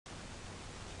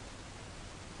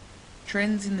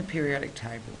trends in the periodic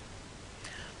table.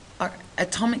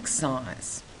 Atomic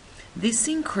size. This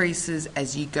increases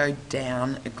as you go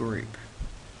down a group.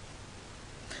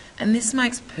 And this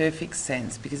makes perfect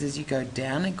sense because as you go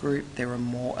down a group, there are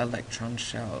more electron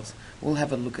shells. We'll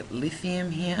have a look at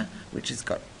lithium here, which has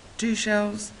got 2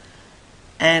 shells.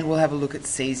 And we'll have a look at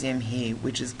cesium here,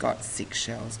 which has got 6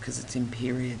 shells because it's in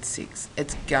period 6.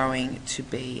 It's going to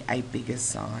be a bigger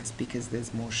size because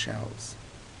there's more shells.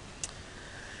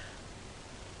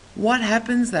 What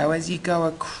happens though as you go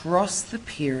across the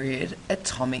period,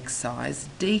 atomic size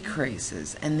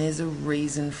decreases, and there's a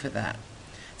reason for that.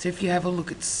 So if you have a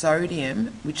look at sodium,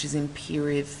 which is in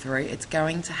period 3, it's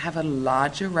going to have a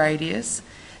larger radius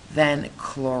than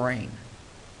chlorine.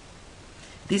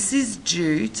 This is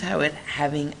due to it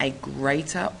having a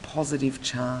greater positive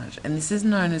charge, and this is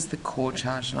known as the core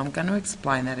charge, and I'm going to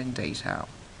explain that in detail.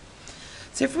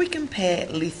 So if we compare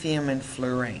lithium and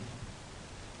fluorine,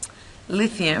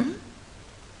 lithium,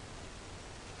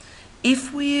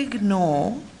 if we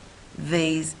ignore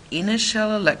these inner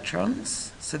shell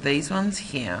electrons, so these ones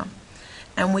here,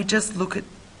 and we just look at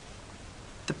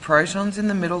the protons in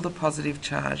the middle, the positive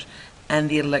charge, and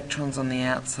the electrons on the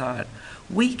outside,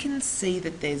 we can see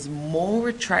that there's more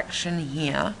attraction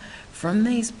here from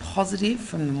these positive,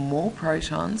 from the more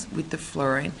protons with the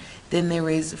fluorine, than there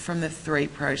is from the 3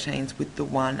 proteins with the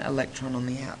 1 electron on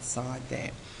the outside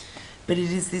there. But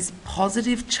it is this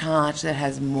positive charge that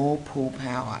has more pull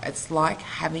power. It's like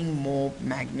having more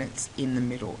magnets in the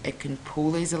middle. It can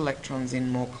pull these electrons in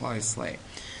more closely.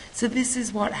 So this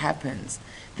is what happens.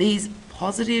 These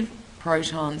positive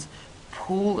protons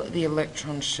pull the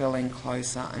electron shell in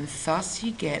closer, and thus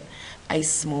you get a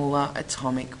smaller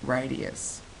atomic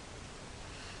radius.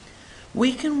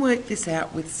 We can work this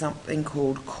out with something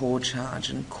called core charge,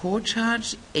 and core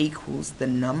charge equals the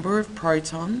number of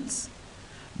protons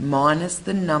minus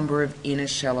the number of inner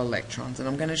shell electrons, and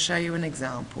I'm going to show you an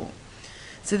example.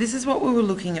 So this is what we were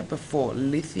looking at before,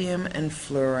 lithium and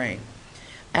fluorine.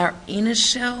 Our inner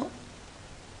shell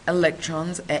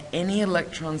electrons are any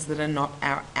electrons that are not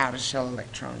our outer shell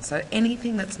electrons, so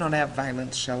anything that's not our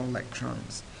valence shell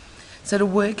electrons. So to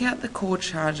work out the core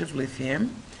charge of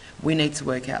lithium, we need to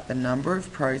work out the number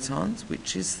of protons,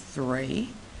 which is 3,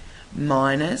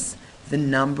 minus the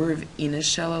number of inner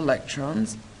shell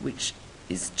electrons, which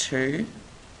is 2.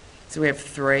 So we have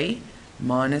 3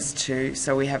 minus 2,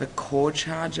 so we have a core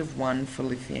charge of 1 for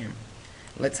lithium.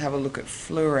 Let's have a look at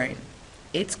fluorine.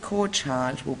 Its core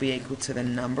charge will be equal to the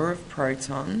number of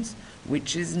protons,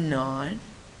 which is 9,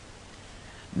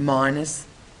 minus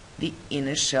the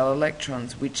inner shell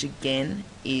electrons, which again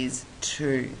is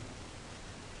 2.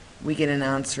 We get an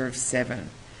answer of 7.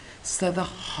 So the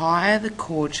higher the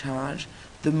core charge,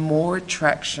 the more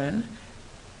attraction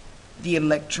the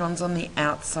electrons on the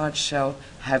outside shell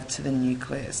have to the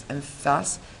nucleus, and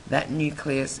thus that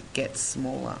nucleus gets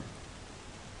smaller.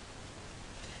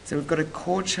 So we've got a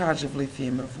core charge of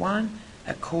lithium of 1,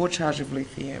 a core charge of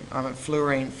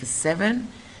fluorine for 7.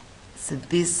 So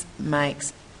this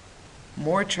makes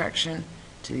more attraction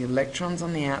to the electrons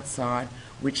on the outside,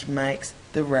 which makes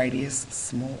the radius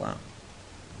smaller.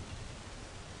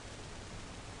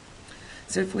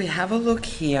 So if we have a look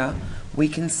here, we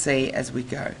can see as we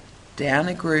go down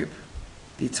a group,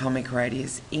 the atomic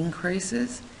radius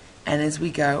increases, and as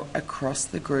we go across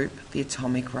the group, the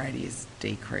atomic radius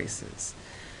decreases.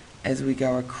 As we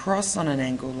go across on an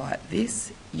angle like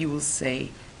this, you will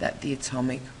see that the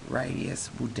atomic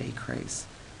radius will decrease.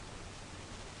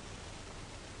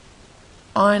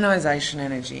 Ionisation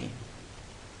energy.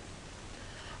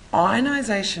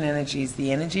 Ionisation energy is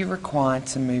the energy required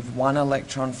to move 1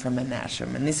 electron from an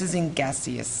atom, and this is in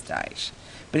gaseous state,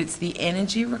 but it's the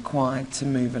energy required to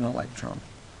move an electron.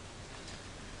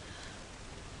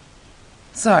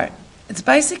 So, it's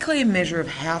basically a measure of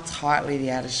how tightly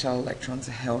the outer shell electrons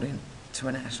are held into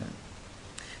an atom.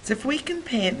 So if we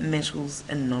compare metals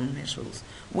and non-metals,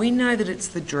 we know that it's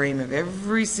the dream of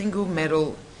every single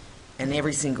metal and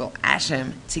every single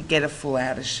atom to get a full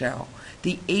outer shell.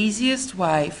 The easiest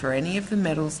way for any of the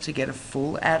metals to get a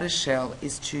full outer shell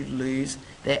is to lose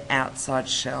their outside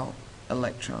shell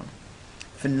electron.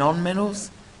 For non-metals,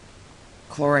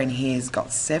 chlorine here has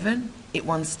got 7, it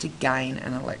wants to gain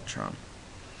an electron.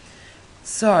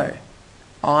 So,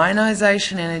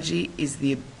 ionisation energy is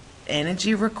the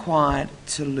energy required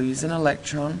to lose an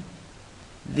electron.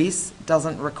 This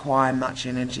doesn't require much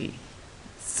energy.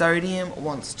 Sodium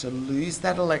wants to lose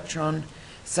that electron,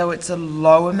 so it's a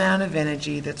low amount of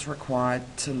energy that's required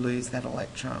to lose that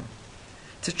electron.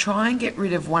 To try and get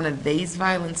rid of one of these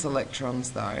valence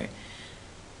electrons though,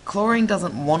 Chlorine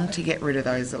doesn't want to get rid of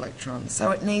those electrons,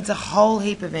 so it needs a whole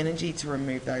heap of energy to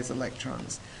remove those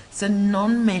electrons. So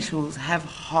non-metals have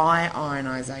high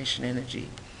ionisation energy.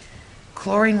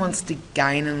 Chlorine wants to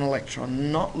gain an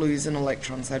electron, not lose an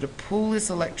electron. So to pull this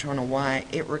electron away,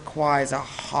 it requires a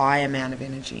high amount of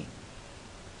energy.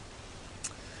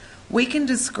 We can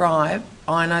describe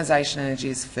ionisation energy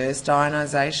as first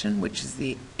ionisation, which is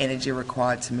the energy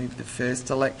required to move the first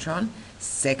electron.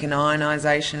 Second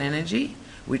ionisation energy,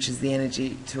 which is the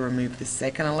energy to remove the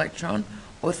second electron.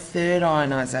 Or third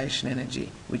ionisation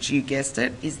energy, which, you guessed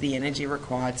it, is the energy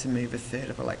required to move a third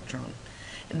of electron.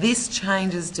 This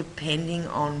changes depending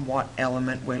on what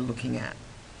element we're looking at.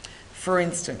 For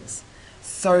instance,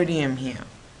 sodium here.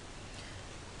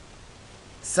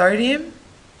 Sodium,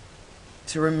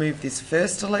 to remove this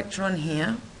first electron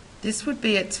here, this would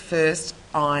be its first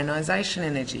ionisation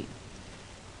energy.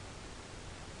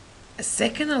 A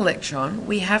second electron,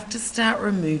 we have to start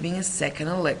removing a second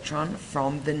electron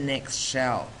from the next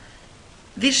shell.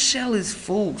 This shell is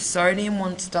full. Sodium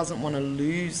doesn't want to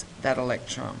lose that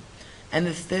electron. And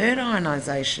the third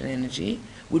ionisation energy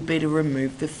would be to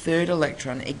remove the third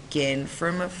electron, again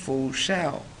from a full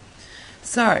shell.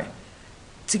 So,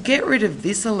 to get rid of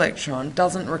this electron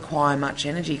doesn't require much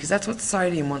energy, because that's what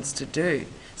sodium wants to do.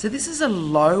 So this is a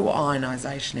low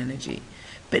ionisation energy.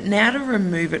 But now to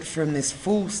remove it from this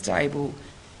full stable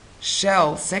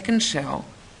shell, second shell,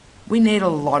 we need a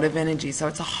lot of energy. So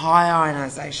it's a high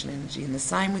ionisation energy. And the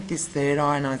same with this third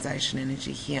ionisation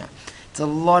energy here. It's a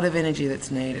lot of energy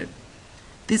that's needed.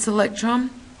 This electron,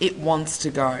 it wants to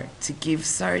go to give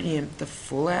sodium the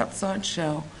full outside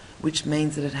shell, which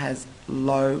means that it has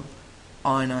low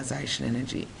ionisation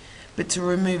energy. But to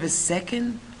remove a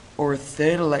second or a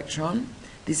third electron,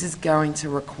 this is going to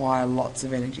require lots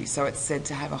of energy. So it's said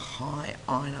to have a high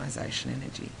ionisation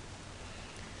energy.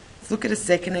 Let's look at a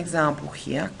second example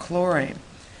here, chlorine.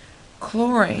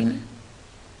 Chlorine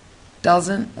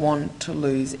doesn't want to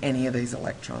lose any of these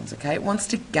electrons, okay? It wants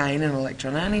to gain an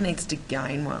electron. It only needs to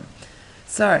gain one.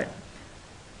 So,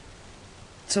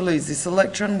 to lose this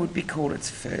electron would be called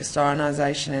its first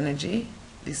ionisation energy.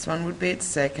 This one would be its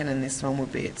second, and this one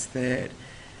would be its third.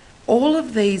 All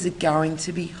of these are going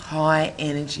to be high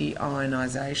energy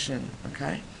ionisation,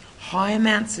 okay? High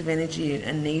amounts of energy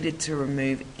are needed to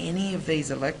remove any of these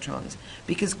electrons,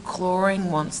 because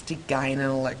chlorine wants to gain an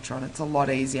electron. It's a lot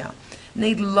easier.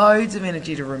 Need loads of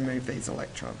energy to remove these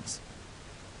electrons.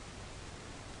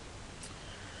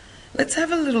 Let's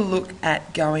have a little look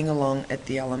at going along at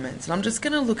the elements. And I'm just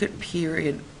going to look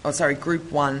at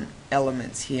group 1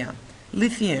 elements here.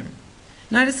 Lithium.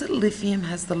 Notice that lithium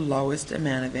has the lowest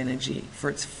amount of energy for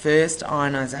its first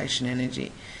ionisation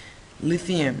energy.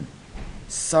 Lithium,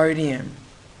 sodium,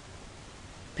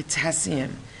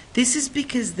 potassium. This is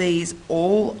because these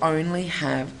all only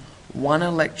have one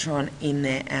electron in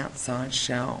their outside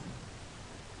shell.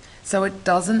 So it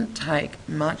doesn't take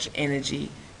much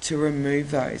energy to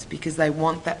remove those, because they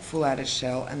want that full outer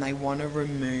shell and they want to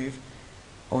remove,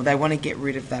 or they want to get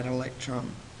rid of that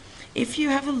electron. If you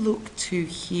have a look to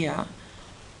here,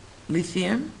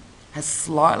 lithium has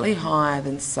slightly higher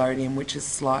than sodium, which is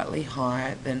slightly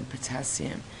higher than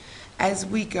potassium. As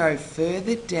we go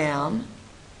further down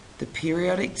the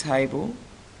periodic table,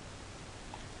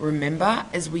 remember,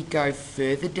 as we go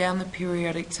further down the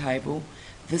periodic table,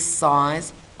 the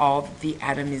size of the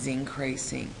atom is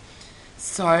increasing.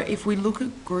 So if we look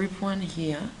at group 1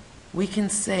 here, we can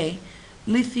see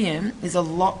lithium is a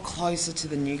lot closer to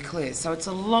the nucleus, so it's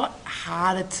a lot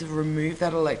harder to remove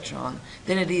that electron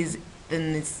than it is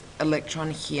than this electron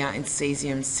here in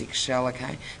cesium's 6 shell,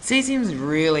 okay? Cesium's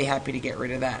really happy to get rid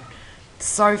of that.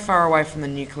 So far away from the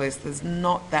nucleus, there's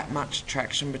not that much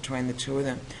attraction between the two of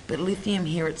them. But lithium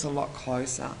here, it's a lot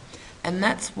closer. And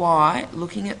that's why,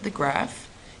 looking at the graph,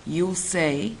 you'll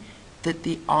see that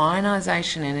the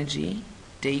ionisation energy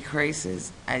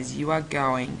decreases as you are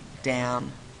going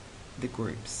down the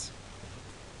groups.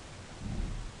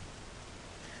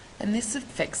 And this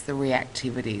affects the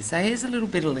reactivity. So here's a little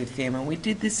bit of lithium, and we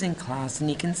did this in class, and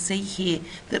you can see here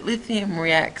that lithium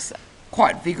reacts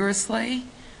quite vigorously,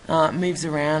 moves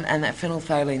around, and that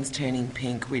phenolphthalene's turning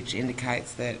pink, which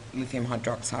indicates that lithium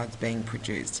hydroxide is being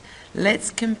produced. Let's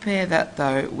compare that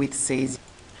though with cesium.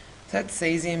 So that's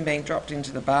cesium being dropped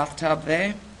into the bathtub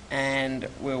there, and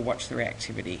we'll watch the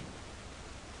reactivity.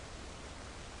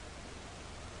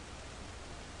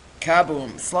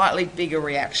 Kaboom! Slightly bigger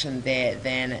reaction there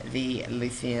than the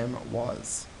lithium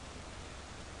was.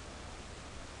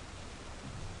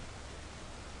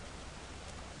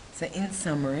 So in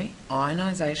summary,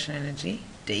 ionisation energy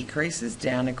decreases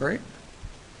down a group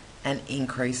and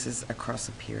increases across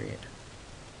a period.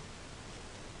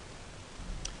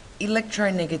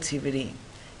 Electronegativity.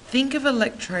 Think of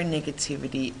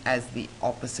electronegativity as the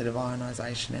opposite of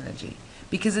ionisation energy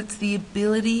because it's the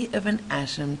ability of an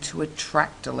atom to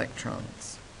attract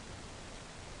electrons.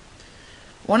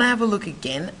 Want to have a look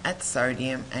again at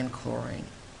sodium and chlorine.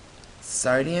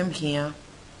 Sodium here,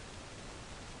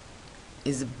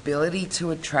 its ability to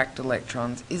attract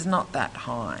electrons is not that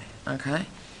high, okay?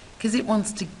 Because it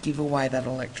wants to give away that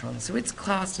electron. So it's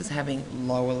classed as having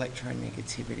low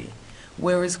electronegativity.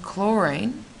 Whereas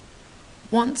chlorine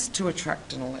wants to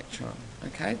attract an electron,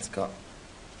 okay? It's got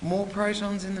more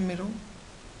protons in the middle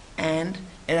and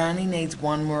it only needs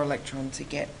one more electron to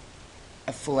get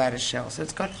a full outer shell. So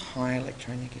it's got high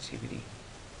electronegativity.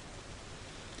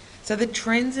 So the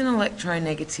trends in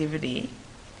electronegativity,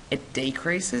 it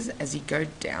decreases as you go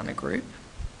down a group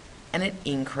and it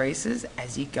increases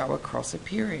as you go across a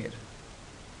period.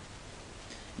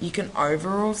 You can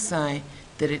overall say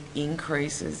that it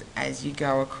increases as you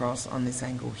go across on this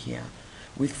angle here,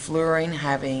 with fluorine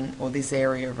having, or this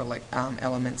area of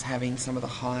elements having some of the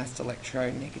highest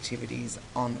electronegativities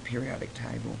on the periodic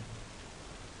table.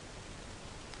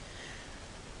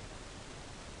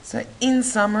 So in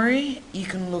summary, you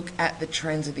can look at the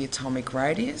trends of the atomic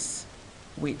radius,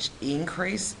 which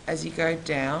increase as you go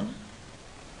down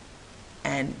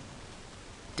and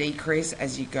decrease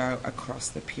as you go across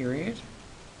the period.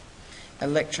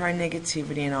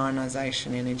 Electronegativity and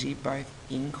ionisation energy both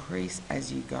increase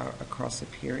as you go across a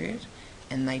period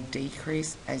and they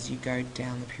decrease as you go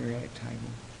down the periodic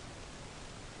table.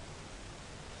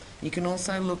 You can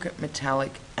also look at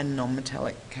metallic and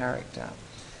non-metallic character.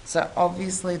 So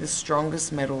obviously the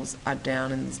strongest metals are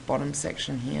down in this bottom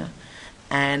section here,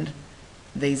 and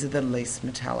these are the least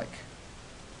metallic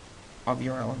of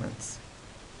your elements.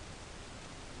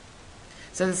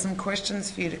 So there's some questions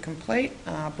for you to complete,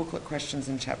 booklet questions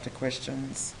and chapter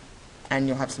questions, and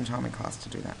you'll have some time in class to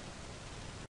do that.